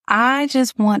I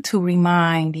just want to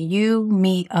remind you,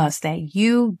 me, us, that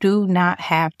you do not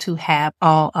have to have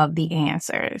all of the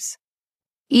answers.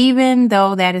 Even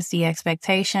though that is the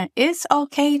expectation, it's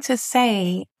okay to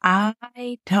say, I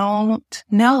don't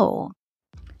know.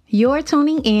 You're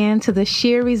tuning in to the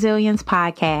Sheer Resilience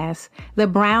Podcast, the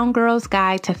Brown Girl's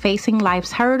Guide to Facing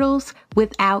Life's Hurdles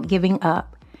Without Giving Up.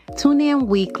 Tune in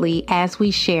weekly as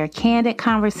we share candid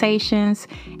conversations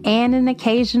and an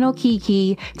occasional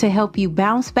kiki to help you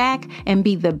bounce back and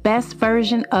be the best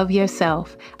version of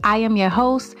yourself. I am your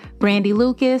host, Brandy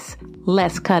Lucas.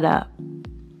 Let's cut up.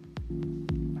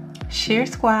 Sheer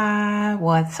Squad,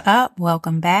 what's up?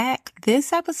 Welcome back.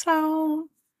 This episode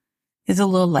is a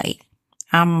little late.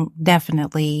 I'm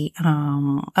definitely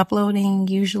uploading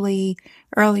usually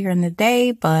earlier in the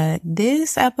day, but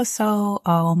this episode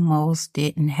almost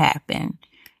didn't happen.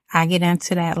 I get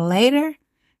into that later.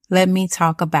 Let me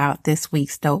talk about this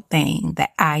week's dope thing that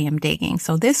I am digging.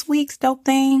 So this week's dope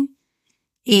thing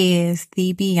is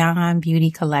the Beyond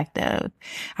Beauty Collective.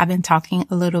 I've been talking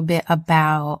a little bit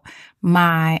about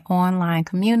my online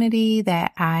community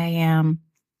that I am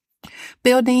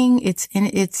building. It's in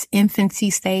its infancy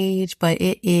stage, but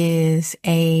it is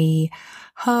a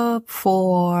hub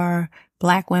for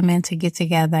Black women to get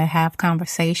together, have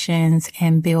conversations,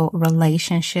 and build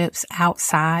relationships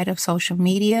outside of social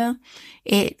media.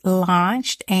 It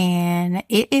launched and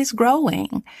it is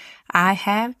growing. I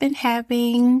have been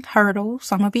having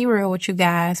hurdles. I'm going to be real with you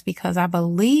guys because I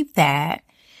believe that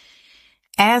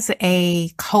as a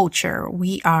culture,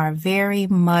 we are very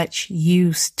much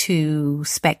used to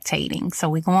spectating. So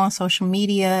we go on social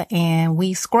media and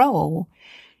we scroll.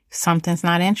 Something's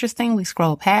not interesting, we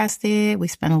scroll past it. We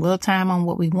spend a little time on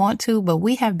what we want to, but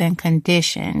we have been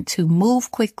conditioned to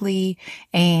move quickly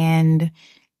and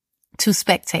to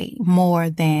spectate more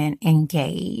than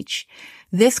engage.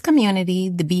 This community,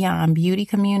 the Beyond Beauty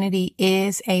community,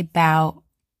 is about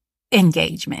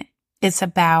engagement. It's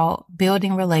about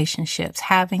building relationships,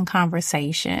 having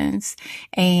conversations.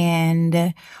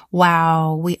 And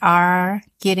while we are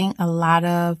getting a lot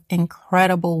of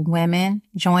incredible women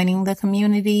joining the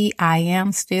community, I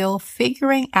am still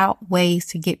figuring out ways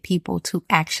to get people to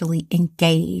actually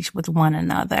engage with one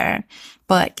another.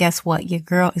 But guess what? Your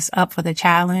girl is up for the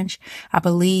challenge. I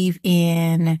believe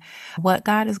in what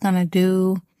God is going to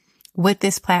do with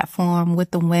this platform,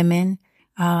 with the women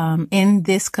in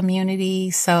this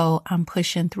community. So I'm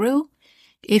pushing through.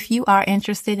 If you are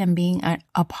interested in being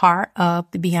a part of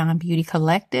the Beyond Beauty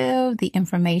Collective, the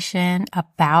information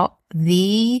about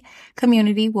the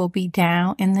community will be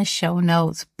down in the show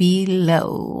notes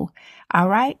below. All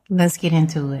right, let's get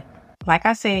into it. Like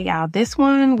I said, y'all, this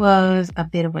one was a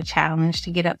bit of a challenge to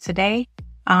get up today.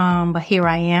 But here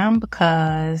I am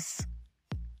because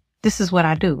this is what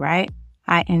I do, right?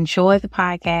 I enjoy the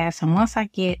podcast. And once I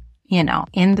get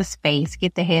in the space,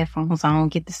 get the headphones on,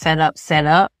 get the setup set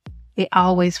up, it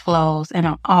always flows and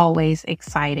I'm always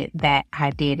excited that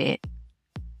I did it.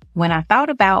 When I thought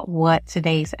about what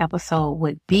today's episode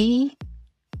would be,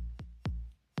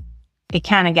 it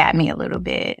kind of got me a little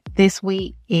bit. This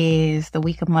week is the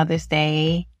week of Mother's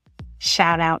Day.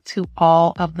 Shout out to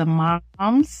all of the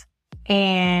moms.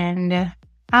 And I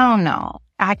don't know,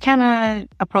 I kind of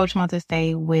approach Mother's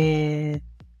Day with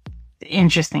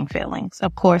interesting feelings.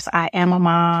 Of course, I am a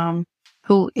mom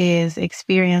who is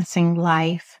experiencing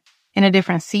life in a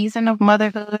different season of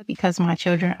motherhood because my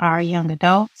children are young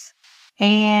adults.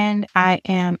 And I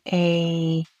am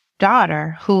a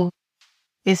daughter who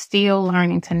is still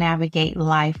learning to navigate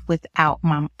life without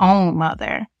my own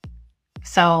mother.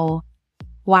 So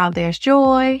while there's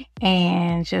joy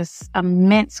and just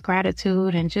immense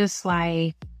gratitude and just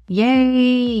like,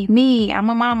 yay, me, I'm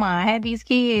a mama, I had these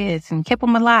kids and kept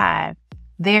them alive,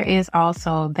 there is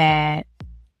also that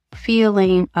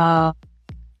feeling of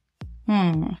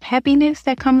happiness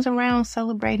that comes around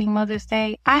celebrating Mother's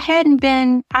Day. I had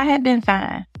been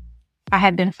fine.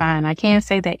 I can't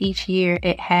say that each year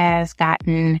it has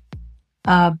gotten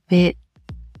a bit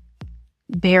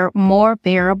more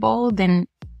bearable than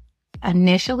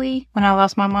initially when I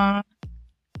lost my mom.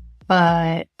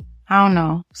 But I don't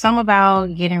know, something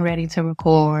about getting ready to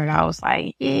record, I was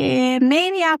like, yeah,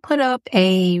 maybe I'll put up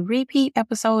a repeat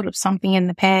episode of something in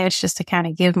the past just to kind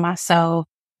of give myself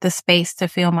the space to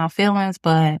feel my feelings,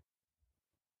 but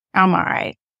I'm all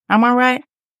right. I'm all right.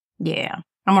 Yeah,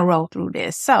 I'm gonna roll through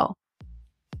this. So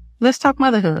let's talk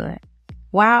motherhood.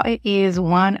 While it is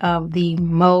one of the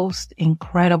most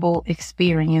incredible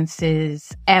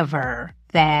experiences ever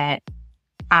that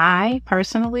I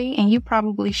personally, and you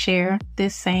probably share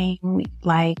this same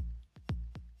like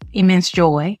immense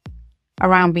joy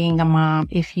around being a mom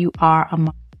if you are a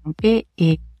mom, it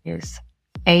is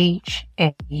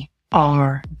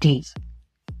Hard.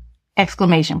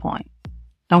 Exclamation point.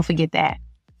 Don't forget that.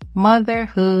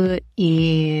 Motherhood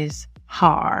is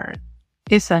hard.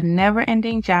 It's a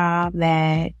never-ending job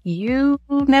that you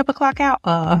never clock out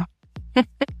of.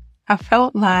 I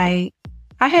felt like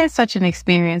I had such an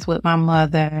experience with my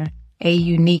mother, a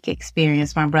unique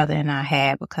experience my brother and I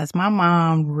had, because my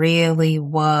mom really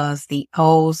was the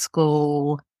old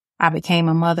school. I became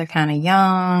a mother kind of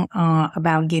young,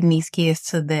 about getting these kids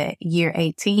to the year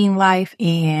 18 life,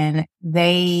 and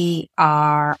they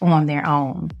are on their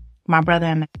own. My brother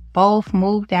and I both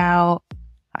moved out.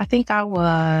 I think I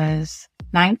was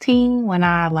 19 when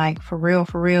I for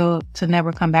real, to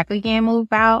never come back again,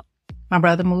 moved out. My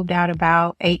brother moved out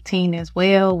about 18 as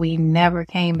well. We never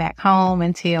came back home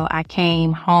until I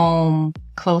came home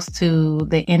close to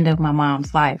the end of my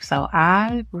mom's life. So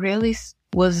I really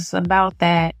was about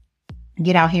that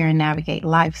get out here and navigate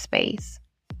life space.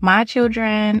 My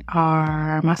children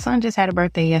my son just had a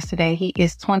birthday yesterday. He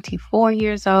is 24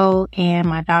 years old and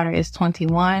my daughter is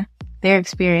 21. Their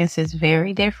experience is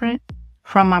very different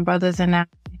from my brothers and I.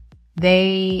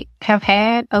 They have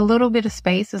had a little bit of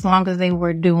space as long as they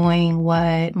were doing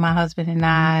what my husband and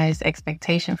I's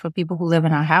expectation for people who live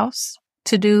in our house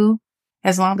to do.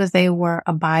 As long as they were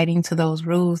abiding to those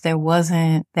rules, there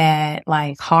wasn't that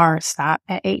hard stop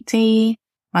at 18.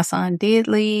 My son did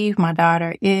leave. My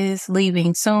daughter is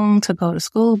leaving soon to go to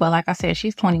school. But like I said,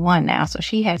 she's 21 now. So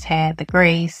she has had the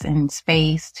grace and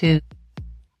space to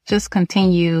just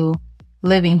continue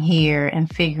living here and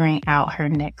figuring out her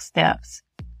next steps.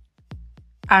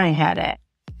 I didn't have that.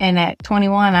 And at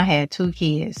 21, I had 2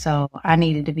 kids. So I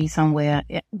needed to be somewhere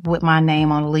with my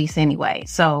name on the lease anyway.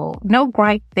 So no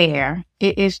gripe there.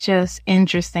 It is just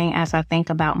interesting as I think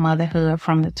about motherhood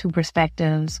from the 2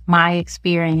 perspectives. My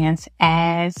experience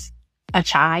as a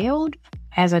child,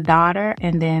 as a daughter,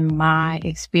 and then my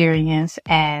experience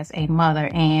as a mother.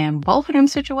 And both of them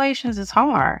situations is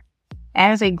hard.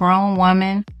 As a grown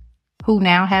woman who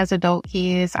now has adult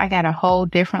kids, I got a whole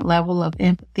different level of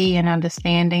empathy and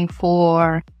understanding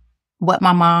for what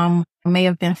my mom may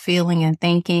have been feeling and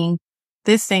thinking.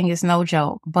 This thing is no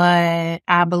joke, but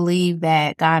I believe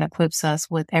that God equips us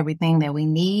with everything that we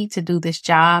need to do this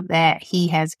job that He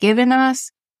has given us.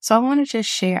 So I want to just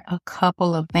share a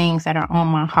couple of things that are on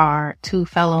my heart to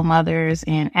fellow mothers.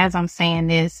 And as I'm saying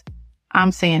this,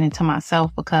 I'm saying it to myself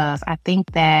because I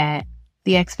think that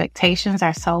the expectations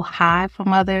are so high for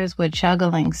mothers. We're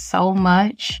juggling so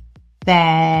much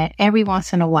that every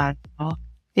once in a while,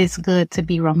 it's good to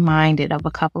be reminded of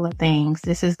a couple of things.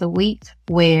 This is the week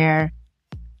where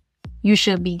you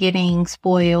should be getting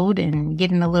spoiled and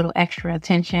getting a little extra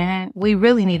attention. We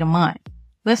really need a month.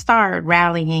 Let's start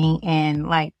rallying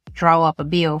and draw up a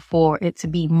bill for it to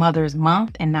be Mother's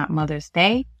Month and not Mother's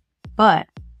Day. But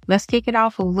let's kick it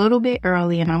off a little bit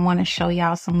early, and I want to show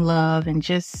y'all some love and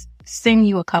just send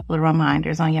you a couple of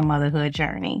reminders on your motherhood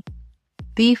journey.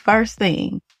 The first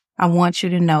thing I want you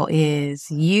to know is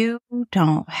you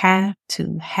don't have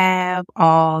to have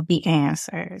all the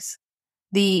answers.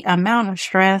 The amount of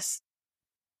stress,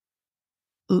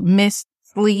 missed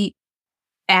sleep,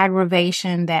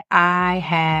 aggravation that I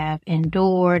have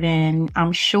endured, and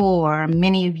I'm sure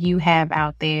many of you have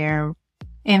out there,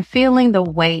 and feeling the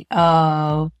weight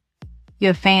of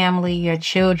your family, your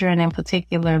children in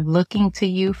particular, looking to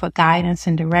you for guidance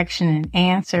and direction and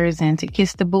answers, and to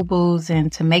kiss the boo-boos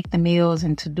and to make the meals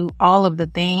and to do all of the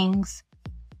things.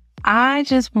 I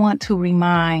just want to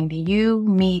remind you,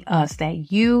 us,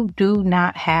 that you do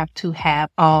not have to have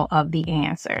all of the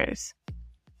answers.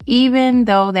 Even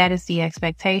though that is the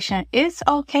expectation, it's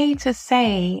okay to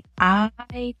say, I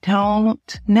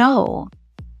don't know.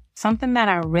 Something that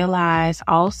I realize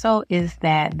also is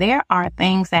that there are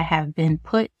things that have been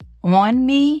put on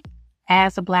me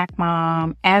as a Black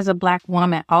mom, as a Black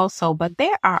woman also, but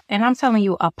there are, and I'm telling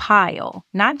you, a pile,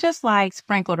 not just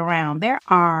sprinkled around. There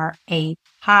are a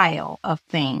pile of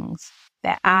things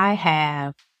that I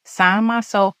have signed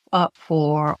myself up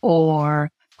for or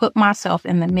put myself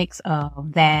in the mix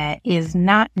of that is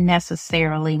not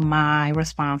necessarily my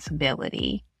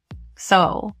responsibility.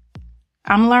 So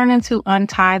I'm learning to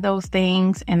untie those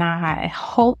things, and I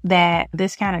hope that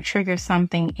this kind of triggers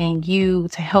something in you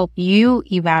to help you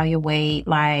evaluate,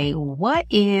 what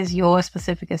is your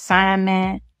specific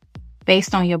assignment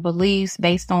based on your beliefs,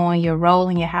 based on your role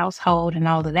in your household and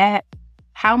all of that.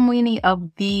 How many of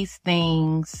these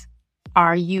things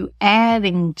are you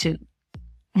adding to?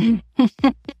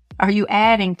 Are you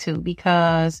adding to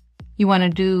because you want to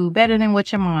do better than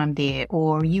what your mom did,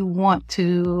 or you want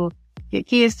to your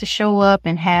kids to show up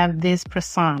and have this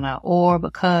persona, or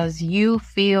because you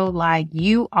feel like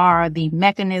you are the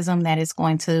mechanism that is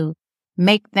going to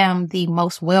make them the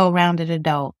most well-rounded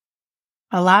adult.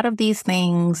 A lot of these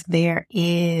things, there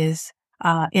is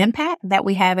impact that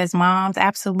we have as moms.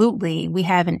 Absolutely. We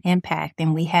have an impact,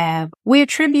 and we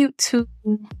attribute to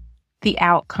the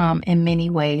outcome in many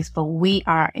ways, but we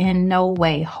are in no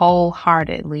way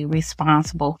wholeheartedly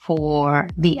responsible for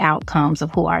the outcomes of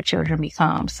who our children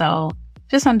become. So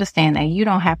just understand that you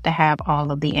don't have to have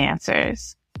all of the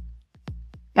answers.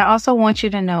 I also want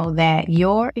you to know that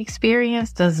your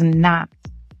experience does not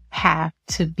have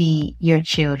to be your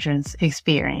children's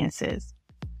experiences.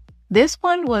 This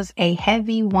one was a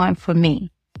heavy one for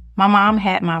me. My mom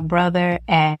had my brother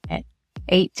at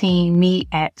 18, me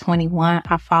at 21.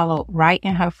 I followed right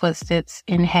in her footsteps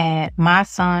and had my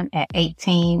son at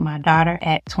 18, my daughter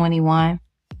at 21.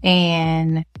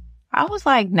 And I was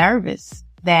like nervous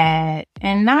that,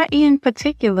 and not in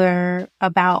particular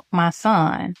about my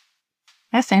son.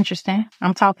 That's interesting.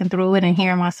 I'm talking through it and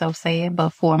hearing myself say it.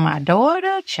 But for my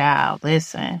daughter, child,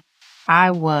 listen,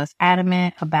 I was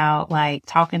adamant about like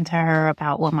talking to her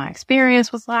about what my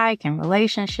experience was like in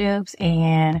relationships.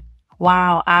 And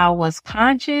while I was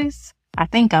conscious, I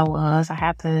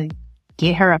have to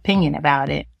get her opinion about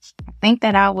it. I think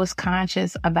that I was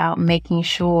conscious about making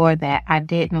sure that I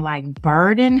didn't like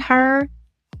burden her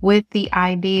with the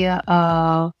idea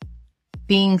of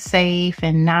being safe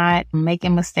and not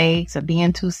making mistakes or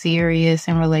being too serious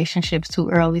in relationships too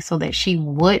early, so that she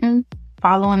wouldn't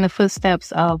follow in the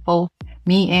footsteps of both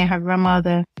me and her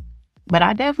grandmother. But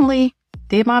I definitely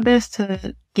did my best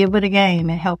to give it a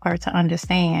game and help her to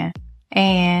understand.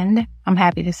 And I'm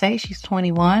happy to say she's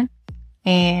 21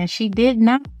 and she did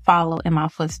not follow in my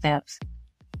footsteps.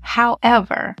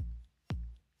 However,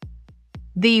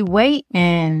 the weight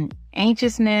and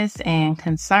anxiousness and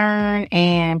concern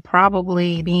and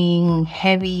probably being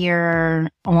heavier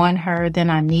on her than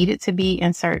I needed to be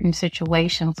in certain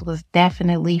situations was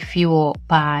definitely fueled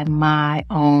by my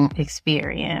own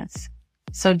experience.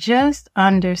 So just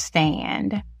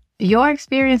understand, your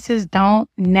experiences don't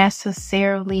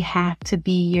necessarily have to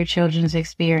be your children's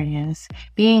experience.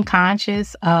 Being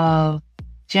conscious of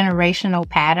generational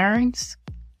patterns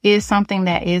is something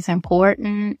that is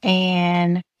important,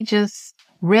 and just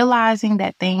realizing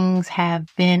that things have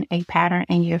been a pattern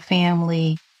in your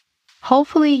family.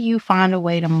 Hopefully you find a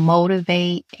way to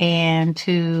motivate and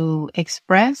to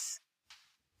express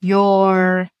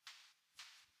your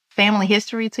family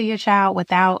history to your child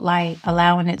without like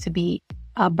allowing it to be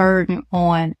a burden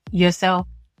on yourself,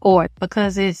 or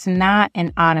because it's not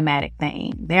an automatic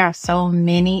thing. There are so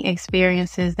many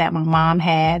experiences that my mom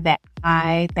had that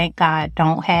I, thank God,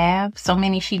 don't have. So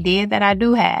many she did that I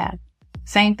do have.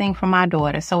 Same thing for my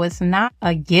daughter. So it's not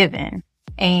a given.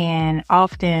 And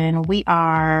often we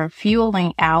are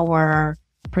fueling our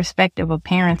perspective of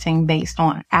parenting based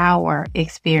on our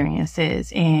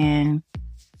experiences. And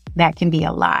that can be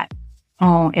a lot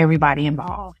on everybody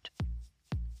involved.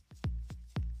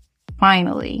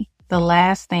 Finally, the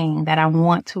last thing that I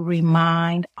want to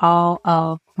remind all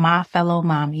of my fellow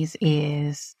mommies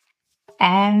is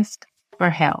ask for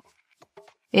help.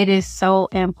 It is so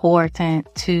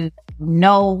important to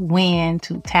know when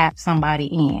to tap somebody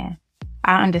in.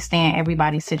 I understand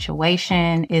everybody's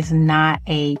situation is not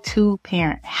a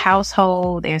 2-parent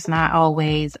household. There's not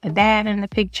always a dad in the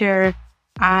picture.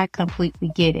 I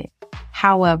completely get it.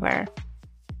 However,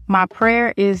 my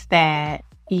prayer is that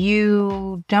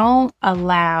you don't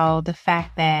allow the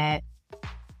fact that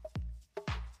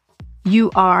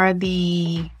you are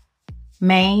the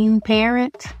main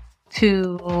parent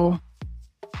to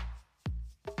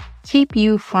keep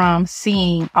you from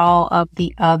seeing all of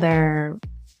the other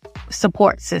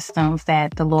support systems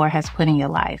that the Lord has put in your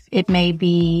life. It may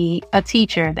be a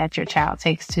teacher that your child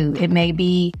takes to. It may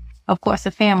be, of course,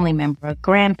 a family member, a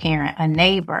grandparent, a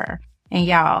neighbor. And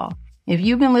y'all, if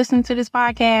you've been listening to this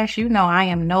podcast, you know I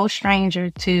am no stranger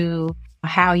to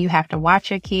how you have to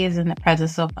watch your kids in the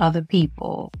presence of other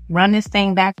people. Run this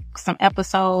thing back some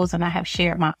episodes, and I have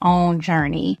shared my own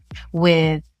journey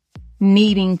with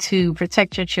needing to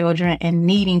protect your children and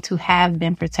needing to have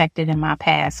been protected in my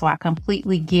past. So I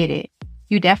completely get it.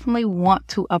 You definitely want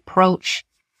to approach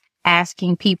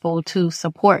asking people to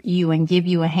support you and give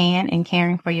you a hand in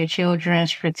caring for your children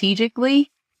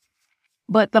strategically.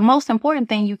 But the most important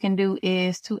thing you can do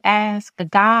is to ask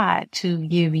God to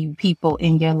give you people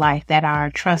in your life that are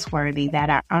trustworthy, that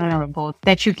are honorable,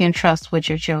 that you can trust with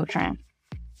your children.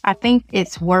 I think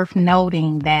it's worth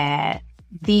noting that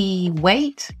the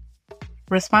weight,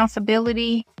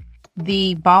 responsibility,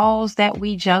 the balls that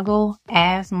we juggle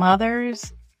as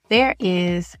mothers There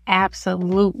is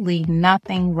absolutely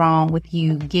nothing wrong with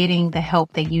you getting the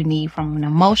help that you need from an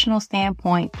emotional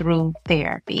standpoint through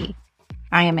therapy.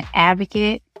 I am an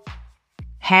advocate.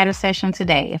 Had a session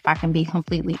today, if I can be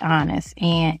completely honest,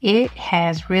 and it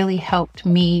has really helped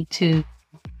me to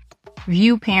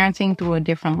view parenting through a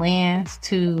different lens,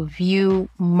 to view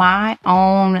my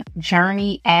own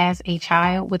journey as a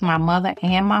child with my mother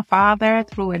and my father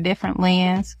through a different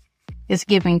lens. It's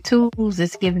giving tools.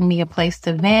 It's giving me a place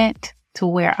to vent to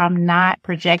where I'm not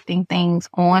projecting things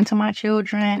onto my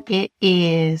children. It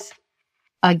is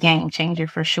a game changer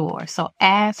for sure. So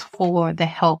ask for the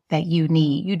help that you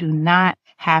need. You do not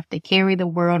have to carry the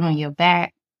world on your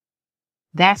back.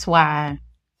 That's why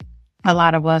a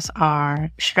lot of us are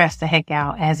stressed the heck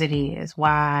out as it is.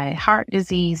 Why heart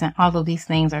disease and all of these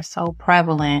things are so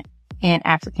prevalent in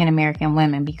African American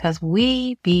women, because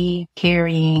we be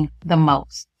carrying the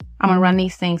most. I'm going to run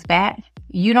these things back.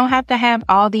 You don't have to have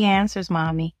all the answers,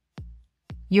 mommy.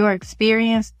 Your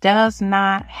experience does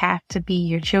not have to be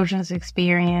your children's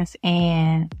experience,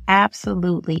 and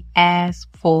absolutely ask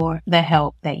for the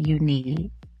help that you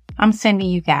need. I'm sending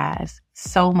you guys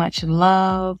so much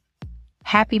love.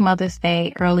 Happy Mother's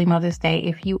Day, early Mother's Day.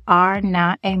 If you are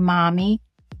not a mommy,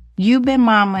 you've been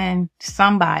momming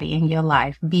somebody in your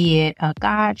life, be it a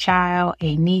godchild,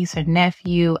 a niece or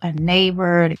nephew, a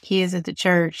neighbor, the kids at the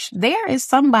church. There is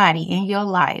somebody in your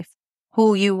life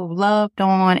who you loved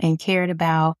on and cared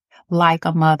about like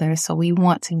a mother. So we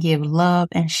want to give love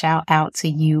and shout out to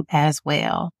you as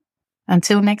well.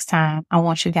 Until next time, I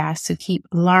want you guys to keep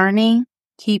learning,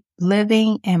 keep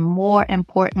living, and more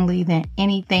importantly than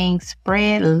anything,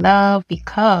 spread love,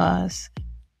 because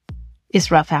it's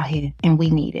rough out here and we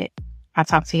need it. I'll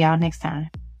talk to y'all next time.